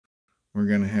we're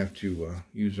going to have to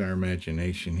use our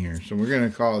imagination here. So we're going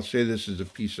to call it, say this is a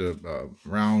piece of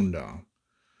round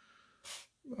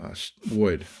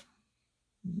wood.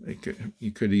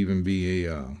 You could even be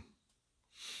a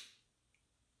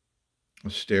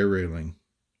stair railing,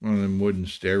 one of them wooden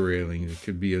stair railings. It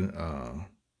could be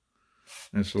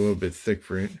that's a little bit thick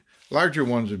for it. Larger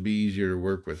ones would be easier to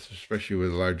work with, especially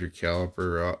with a larger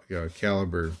caliber.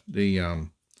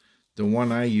 The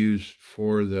one I used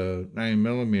for the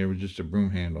 9mm was just a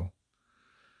broom handle.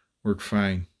 Worked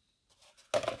fine.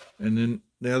 And then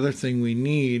the other thing we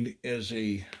need is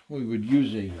we would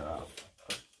use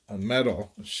a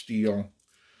metal, a steel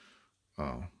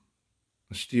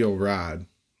rod.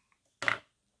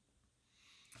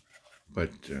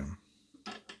 But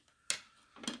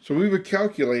so we would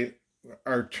calculate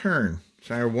our turn.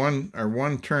 So our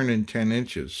one turn in 10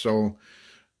 inches. So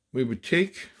we would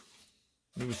take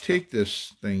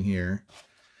this thing here,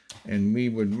 and we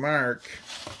would mark.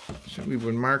 So we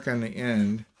would mark on the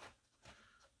end.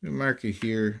 We mark it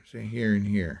here, say here and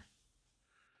here,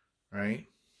 right?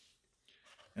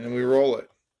 And then we roll it.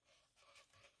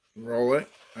 Roll it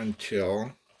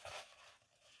until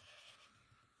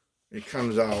it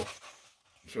comes out.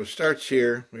 So it starts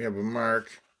here. We have a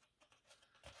mark.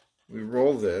 We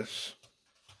roll this.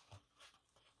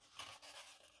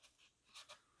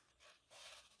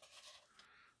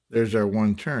 There's our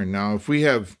one turn. Now, if we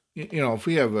have, if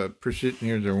we have a precision,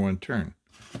 here's our one turn,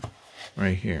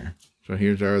 right here. So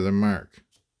here's our other mark.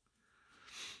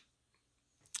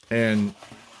 And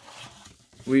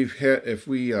if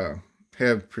we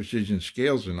have precision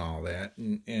scales and all that,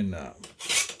 and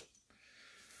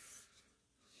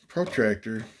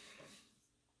protractor,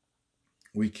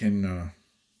 we can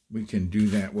do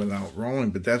that without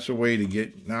rolling. But that's a way to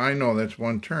get. Now I know that's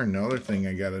one turn. The other thing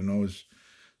I got to know is,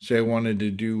 say I wanted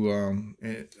to do a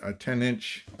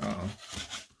 10-inch.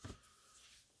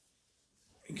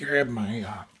 Grab my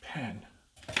pen.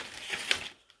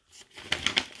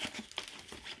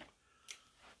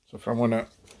 So if I want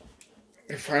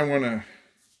to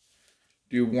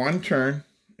do one turn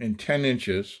in 10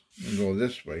 inches and go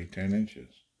this way 10 inches,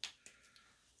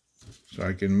 so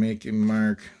I can make a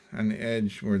mark on the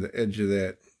edge where the edge of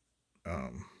that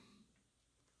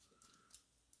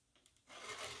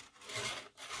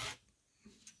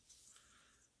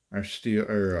our steel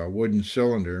or wooden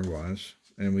cylinder was,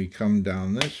 and we come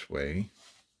down this way.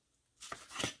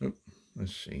 Oop,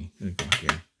 let's see.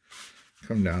 Here.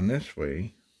 Come down this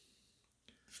way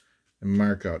and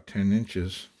mark out 10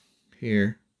 inches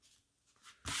here.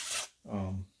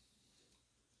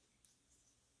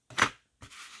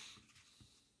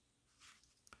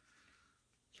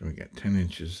 So we got 10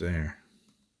 inches there.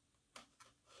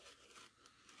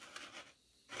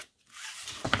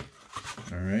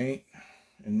 All right.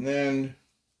 And then,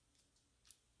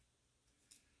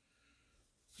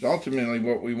 ultimately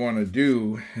what we want to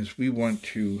do is we want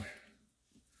to,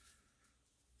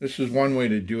 this is one way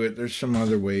to do it. There's some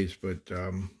other ways, but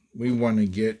we want to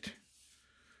get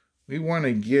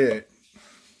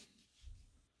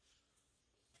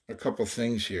a couple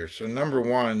things here. So number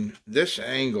one, this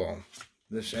angle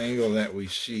that we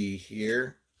see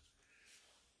here,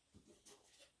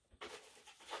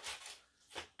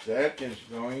 that is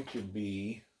going to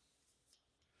be,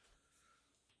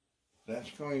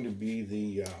 that's going to be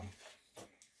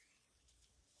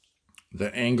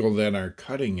the angle that our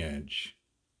cutting edge.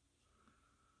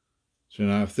 So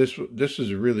now if this is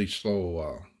a really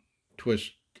slow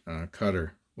twist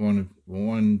cutter,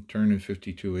 one turn in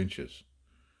 52 inches,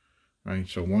 right?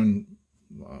 So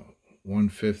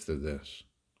 1/5 of this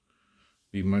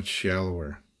be much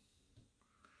shallower.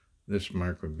 This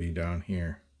mark would be down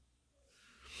here.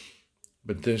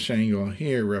 But this angle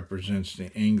here represents the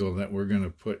angle that we're going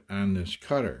to put on this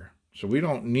cutter. So we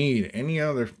don't need any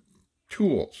other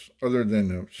tools other than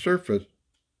the surface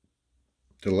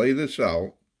to lay this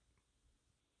out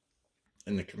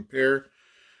and to compare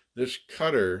this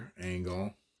cutter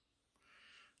angle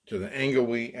to the angle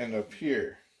we end up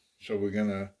here. So we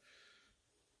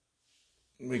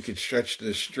could stretch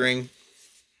this string.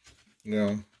 I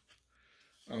don't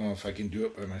know if I can do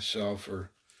it by myself, or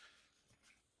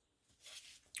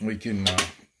we can,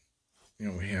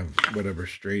 we have whatever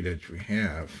straight edge we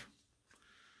have,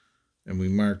 and we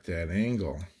mark that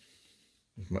angle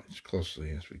as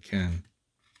closely as we can,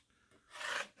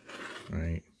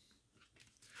 right?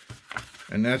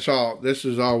 And that's all. This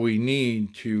is all we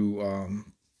need to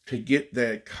get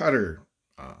that cutter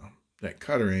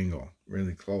angle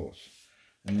really close.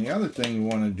 And the other thing we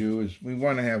want to do is we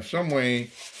want to have some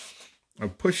way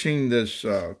of pushing this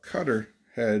cutter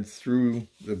head through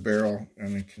the barrel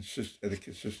at a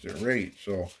consistent rate.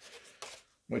 So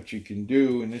what you can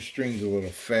do, and this string's a little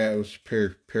fat, it's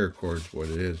paracord is what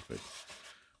it is, but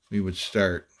we would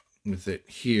start with it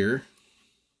here,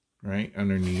 right,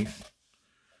 underneath,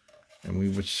 and we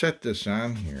would set this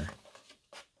on here,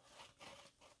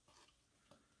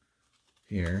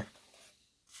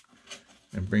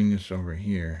 and bring this over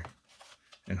here,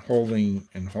 and holding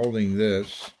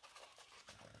this,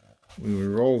 we would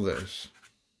roll this,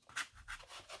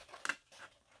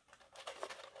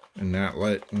 and not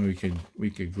let, we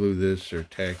could glue this or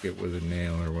tack it with a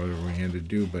nail or whatever we had to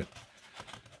do. But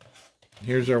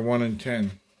here's our 1 in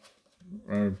 10.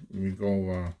 We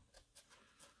go a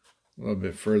little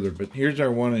bit further, but here's our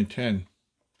 1 in 10,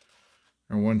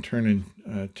 our 1 turn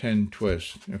in 10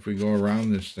 twist. If we go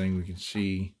around this thing, we can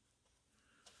see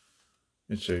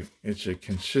it's a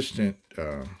consistent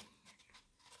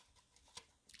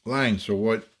line. So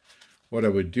what I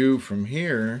would do from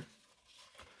here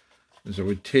is I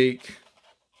would take,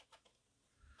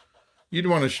 you'd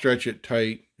want to stretch it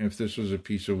tight. If this was a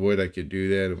piece of wood, I could do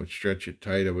that. I would stretch it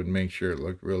tight. I would make sure it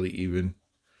looked really even.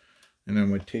 And I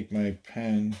would take my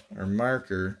pen or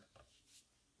marker,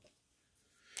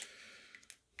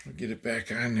 I'll get it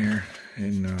back on there,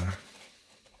 and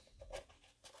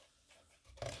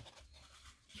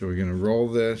so we're going to roll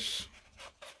this.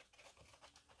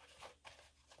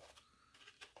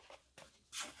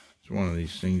 It's one of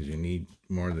these things you need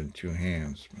more than 2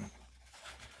 hands. But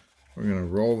we're going to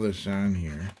roll this on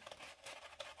here.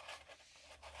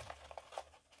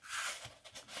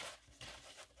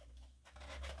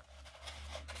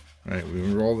 All right, we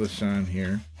roll this on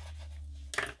here.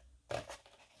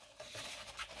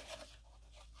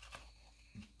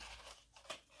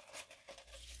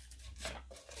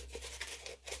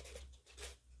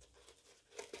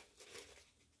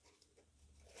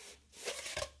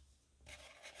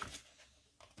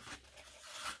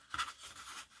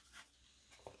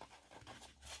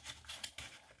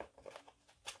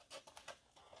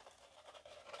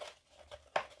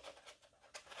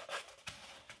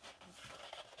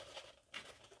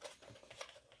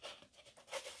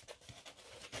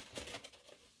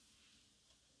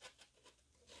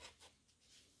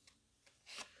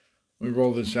 We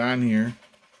roll this on here,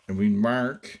 and we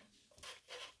mark.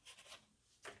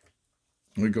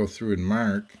 We go through and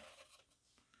mark.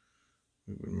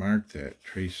 We would mark that,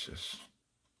 trace this,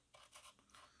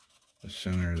 the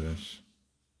center of this.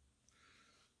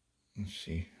 Let's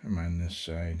see, I'm on this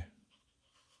side.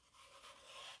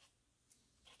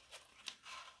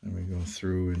 And we go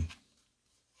through and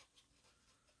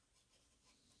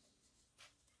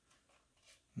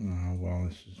I don't know how well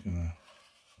this is gonna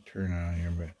turn out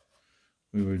here, but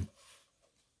we would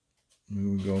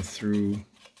go through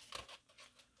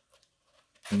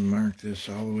and mark this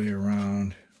all the way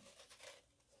around.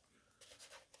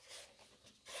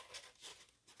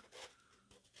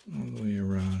 All the way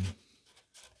around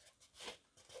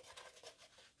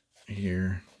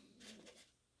here.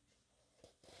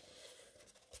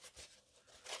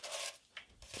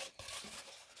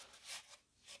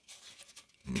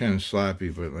 Kind of sloppy,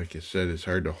 but like I said, it's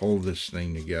hard to hold this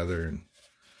thing together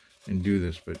and do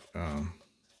this, but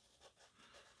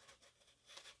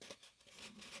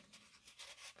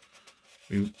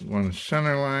we want a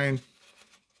center line,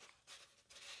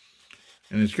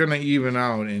 and it's going to even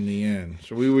out in the end.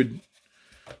 So we would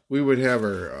have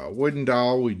our wooden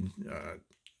dowel. We'd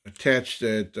attach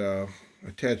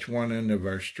one end of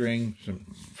our string, some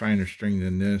finer string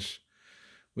than this.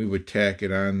 We would tack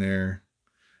it on there.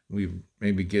 We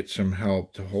maybe get some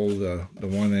help to hold the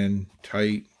one end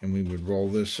tight, and we would roll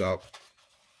this up.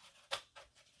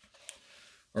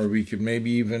 Or we could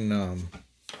maybe even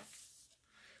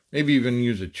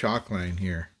use a chalk line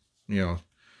here. You know,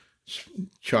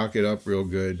 chalk it up real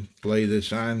good, lay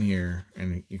this on here,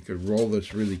 and you could roll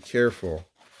this really careful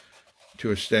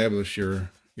to establish your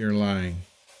line.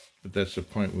 But that's the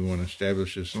point, we want to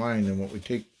establish this line. And what we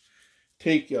take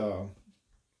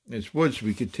it's wood, so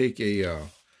we could take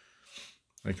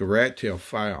like a rat tail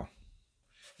file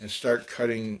and start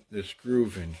cutting this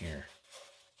groove in here,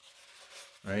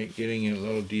 right? Getting it a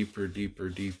little deeper, deeper,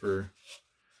 deeper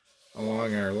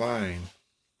along our line.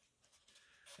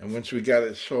 And once we got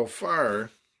it so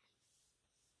far,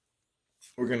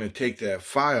 we're going to take that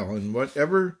file, and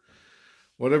whatever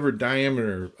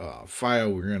diameter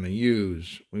file we're going to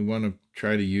use, we want to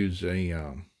try to use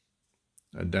a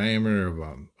diameter of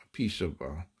a piece of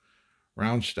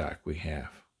round stock we have.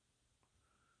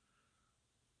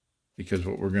 Because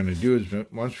what we're going to do is,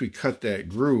 once we cut that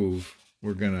groove,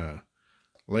 we're going to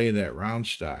lay that round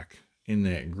stock in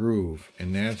that groove,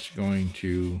 and that's going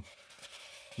to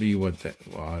be what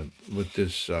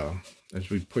this as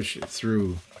we push it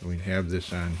through. We have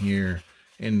this on here,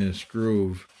 in this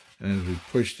groove, and as we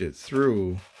pushed it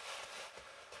through,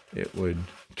 it would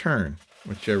turn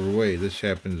whichever way. This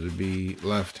happens to be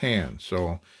left hand,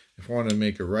 so if I want to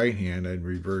make a right hand, I'd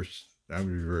reverse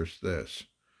this.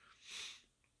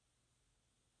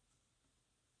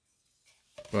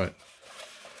 But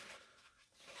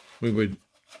we would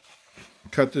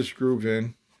cut this groove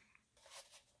in,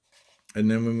 and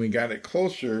then when we got it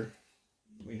closer,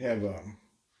 we'd have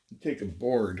take a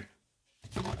board.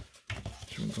 So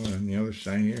we're going on the other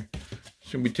side here.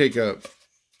 So we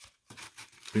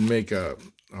make a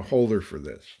holder for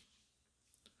this.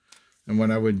 And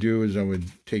what I would do is I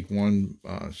would take one,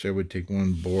 say I would take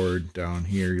one board down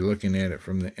here. You're looking at it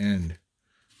from the end.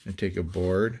 I'd take a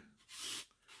board,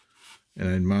 and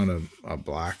I'd mount a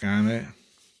block on it,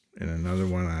 and another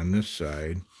one on this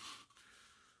side,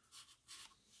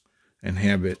 and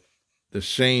have it the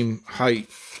same height,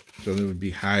 so that it would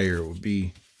be higher. It would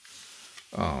be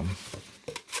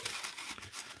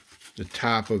the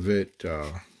top of it,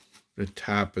 the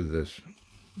top of this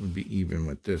would be even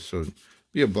with this. So it'd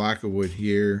be a block of wood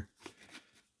here,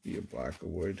 be a block of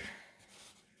wood,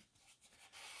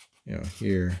 you know,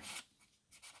 here.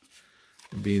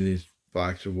 It'd be these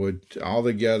blocks of wood all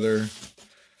together. And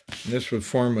this would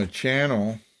form a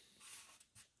channel.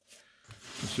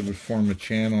 This would form a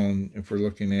channel, and if we're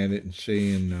looking at it and say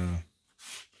in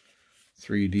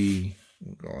 3D,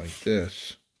 we'll go like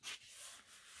this,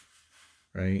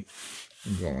 right?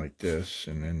 We'll go like this,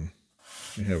 and then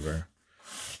we have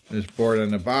this board on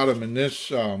the bottom, and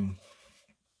this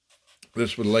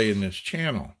this would lay in this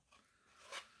channel,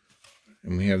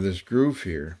 and we have this groove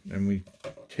here, and we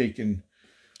take and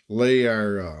lay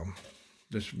our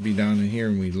this would be down in here,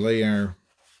 and we lay our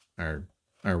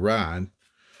rod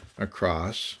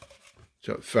across,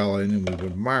 so it fell in, and we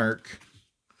would mark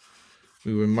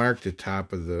the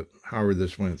top of the, however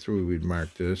this went through, we'd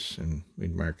mark this, and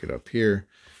we'd mark it up here,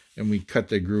 and we'd cut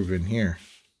the groove in here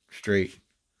straight.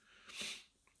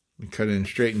 We cut it in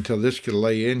straight until this could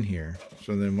lay in here.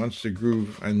 So then once the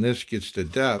groove on this gets to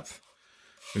depth,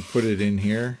 we put it in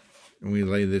here, and we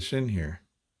lay this in here,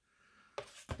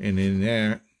 and in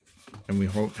there, and we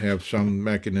have some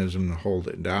mechanism to hold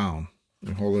it down.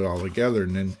 We hold it all together,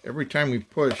 and then every time we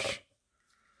push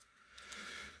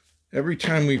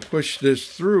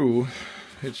this through,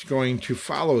 it's going to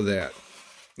follow that.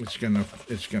 It's gonna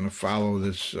follow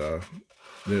this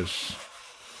this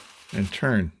and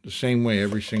turn the same way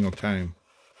every single time.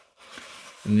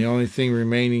 And the only thing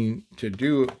remaining to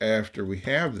do after we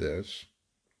have this,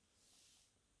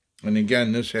 and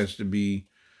again, this has to be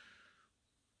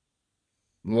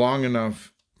long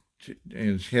enough,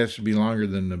 it has to be longer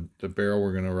than the barrel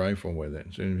we're going to rifle with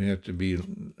it. So it has to be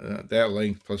that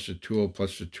length plus the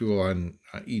tool on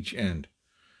each end,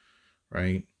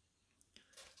 right?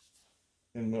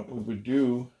 And what we would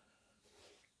do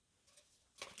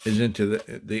is into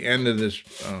the end of this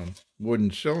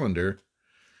wooden cylinder,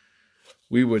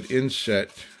 we would inset,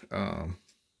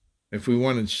 if we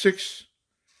wanted six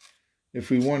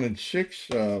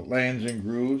lands and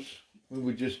grooves, we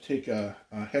would just take a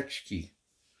hex key.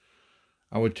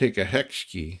 I would take a hex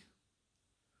key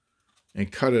and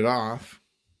cut it off,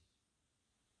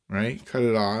 right? Cut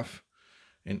it off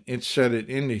and inset it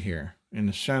into here in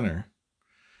the center.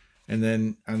 And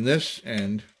then on this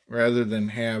end, rather than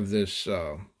have this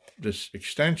this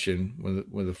extension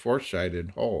with a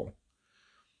four-sided hole,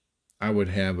 I would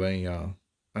have a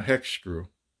hex screw,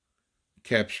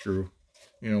 cap screw,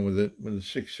 you know, with a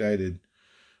six-sided.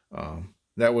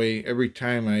 That way, every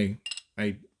time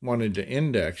I wanted to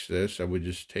index this, I would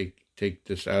just take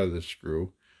this out of the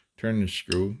screw, turn the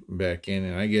screw back in,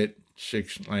 and I get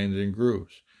 6 lines and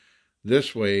grooves.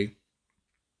 This way,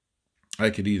 I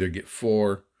could either get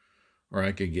 4 or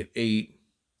I could get 8.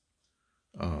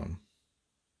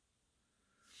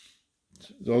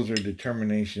 Those are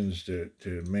determinations to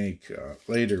make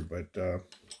later, but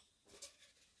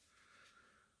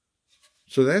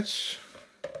so that's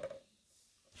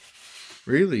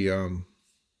really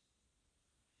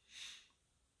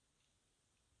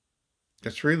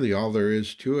that's really all there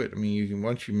is to it. I mean, you can,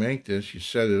 once you make this, you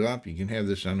set it up, you can have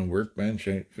this on a workbench.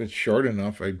 If it's short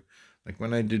enough, like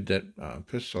when I did that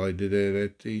pistol, I did it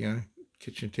at the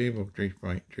kitchen table,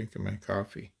 drinking my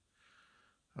coffee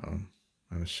on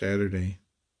a Saturday,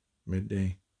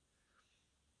 midday.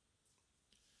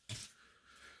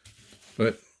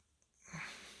 But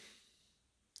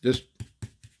just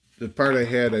the part I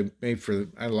had, I made for,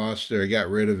 I lost it, I got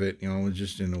rid of it, you know, it was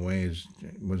just in a way,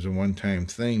 it was a one-time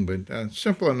thing, but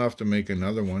simple enough to make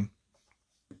another one.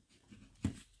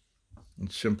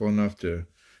 It's simple enough to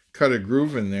cut a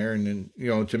groove in there, and then, you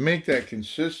know, to make that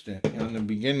consistent, you know, in the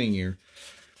beginning,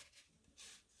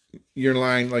 your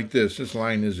line like this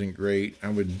line isn't great. I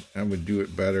would do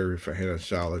it better if I had a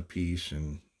solid piece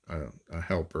and a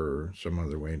helper or some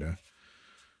other way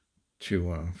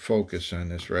to focus on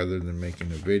this rather than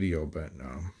making a video. But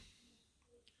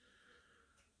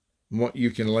what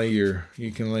you can lay your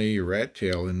rat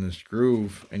tail in this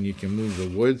groove, and you can move the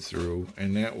wood through,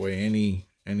 and that way any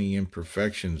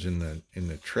imperfections in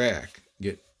the track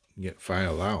get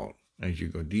filed out as you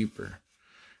go deeper,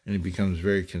 and it becomes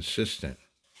very consistent.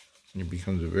 It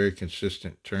becomes a very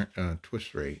consistent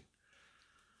twist rate.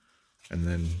 And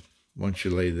then once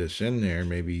you lay this in there,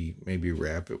 maybe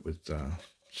wrap it with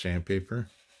sandpaper,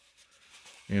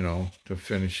 to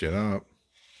finish it up.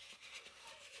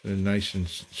 And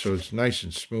so it's nice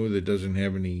and smooth. It doesn't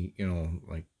have any,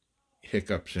 like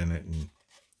hiccups in it.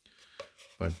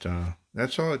 But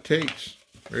that's all it takes,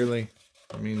 really.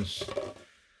 I mean,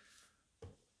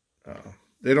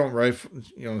 they don't rifle.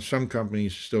 Some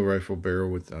companies still rifle barrel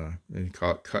with they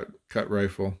call it cut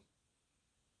rifle,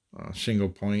 single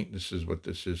point. This is what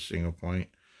this is, single point.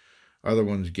 Other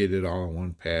ones get it all in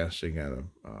one pass. They got a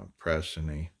press,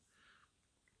 and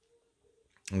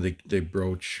they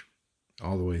broach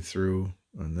all the way through.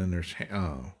 And then there's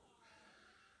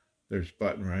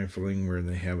button rifling, where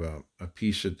they have a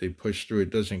piece that they push through.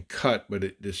 It doesn't cut, but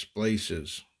it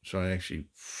displaces, so it actually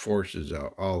forces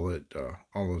out all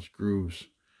those grooves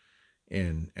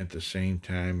in at the same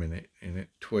time, and it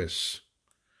twists.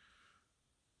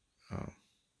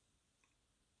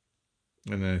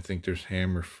 And then I think there's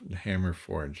hammer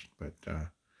forged, but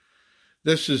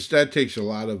that takes a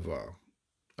lot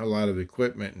of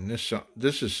equipment, and this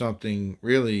is something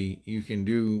really you can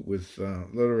do with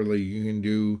literally you can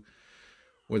do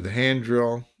with a hand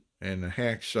drill and a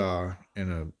hacksaw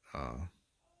and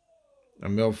a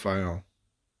mill file,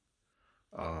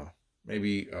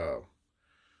 maybe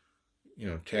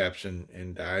taps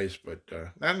and dies, but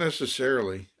not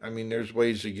necessarily. I mean, there's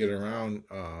ways to get around.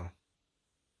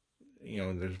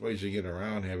 There's ways to get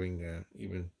around having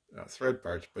even thread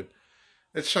parts, but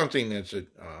it's something that's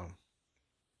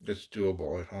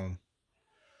doable at home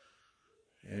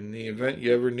in the event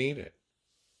you ever need it.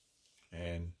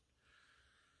 And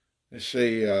they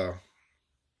say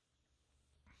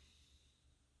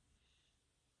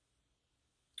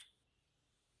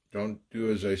don't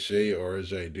do as I say or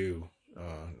as I do.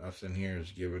 Nothing here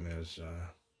is given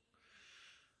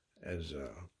as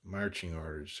marching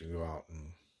orders to go out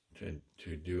and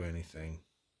to do anything.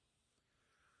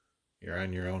 You're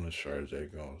on your own as far as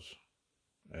that goes,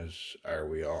 as are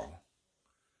we all.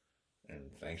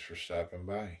 And thanks for stopping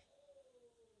by.